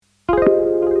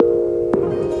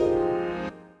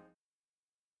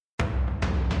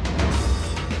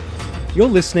You're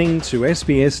listening to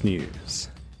SBS News.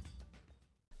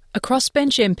 A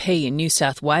crossbench MP in New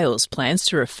South Wales plans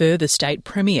to refer the state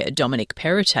Premier Dominic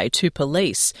Perrottet to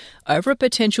police over a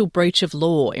potential breach of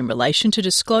law in relation to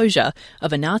disclosure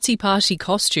of a Nazi Party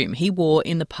costume he wore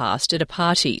in the past at a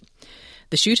party.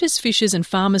 The Shooters, Fishers and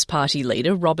Farmers Party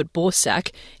leader, Robert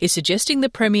Borsak, is suggesting the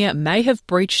Premier may have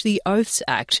breached the Oaths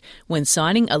Act when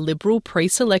signing a Liberal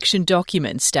pre-selection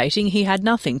document stating he had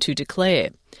nothing to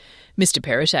declare. Mr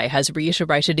Perrottet has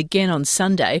reiterated again on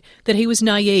Sunday that he was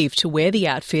naive to wear the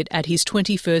outfit at his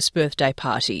 21st birthday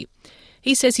party.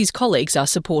 He says his colleagues are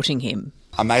supporting him.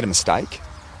 I made a mistake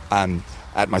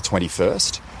at my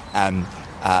 21st.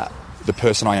 The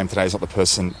person I am today is not the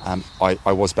person I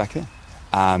was back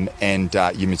then.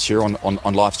 You mature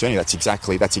on life's journey. That's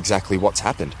exactly what's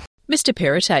happened. Mr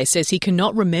Perrottet says he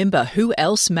cannot remember who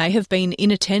else may have been in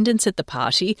attendance at the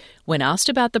party when asked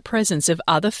about the presence of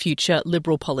other future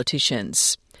Liberal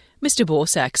politicians. Mr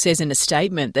Borsak says in a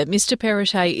statement that Mr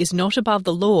Perrottet is not above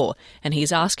the law and he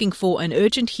is asking for an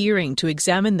urgent hearing to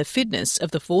examine the fitness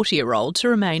of the 40-year-old to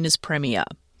remain as Premier.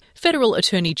 Federal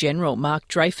Attorney-General Mark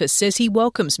Dreyfus says he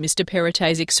welcomes Mr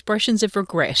Perrottet's expressions of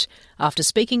regret after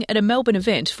speaking at a Melbourne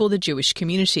event for the Jewish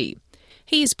community.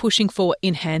 He is pushing for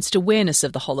enhanced awareness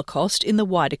of the Holocaust in the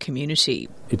wider community.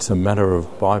 It's a matter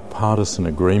of bipartisan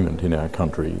agreement in our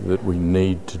country that we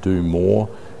need to do more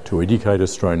to educate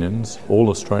Australians, all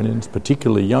Australians,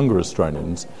 particularly younger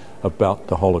Australians, about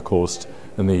the Holocaust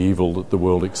and the evil that the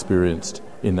world experienced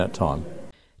in that time.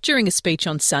 During a speech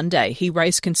on Sunday, he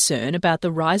raised concern about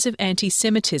the rise of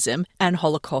anti-Semitism and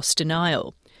Holocaust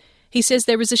denial. He says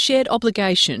there is a shared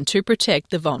obligation to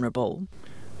protect the vulnerable.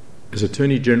 As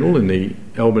Attorney-General in the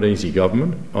Albanese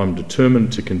government, I'm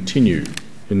determined to continue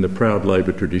in the proud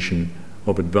Labor tradition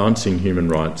of advancing human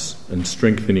rights and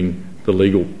strengthening the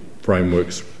legal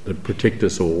frameworks that protect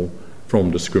us all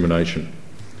from discrimination.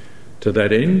 To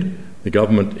that end, the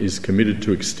government is committed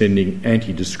to extending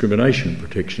anti-discrimination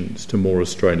protections to more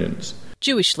Australians.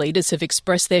 Jewish leaders have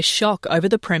expressed their shock over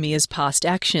the Premier's past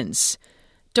actions.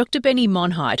 Dr Benny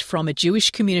Monheit from a Jewish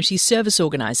community service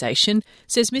organisation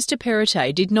says Mr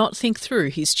Perrottet did not think through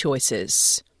his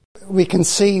choices. We can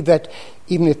see that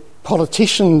even if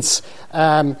politicians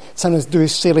sometimes do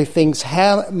silly things,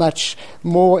 how much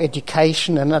more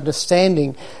education and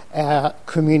understanding our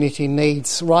community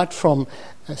needs, right from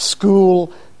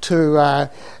school to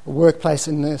workplace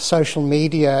and social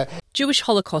media. Jewish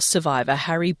Holocaust survivor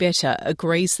Harry Better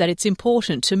agrees that it's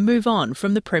important to move on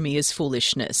from the Premier's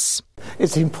foolishness.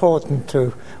 It's important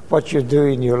to what you do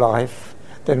in your life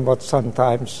than what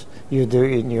sometimes you do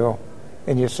in your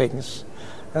things.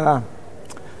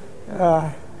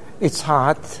 It's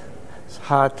hard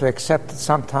to accept it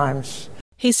sometimes.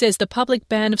 He says the public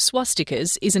ban of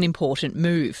swastikas is an important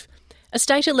move. A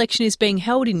state election is being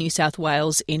held in New South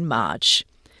Wales in March.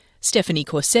 Stephanie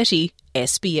Corsetti,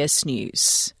 SBS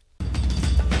News.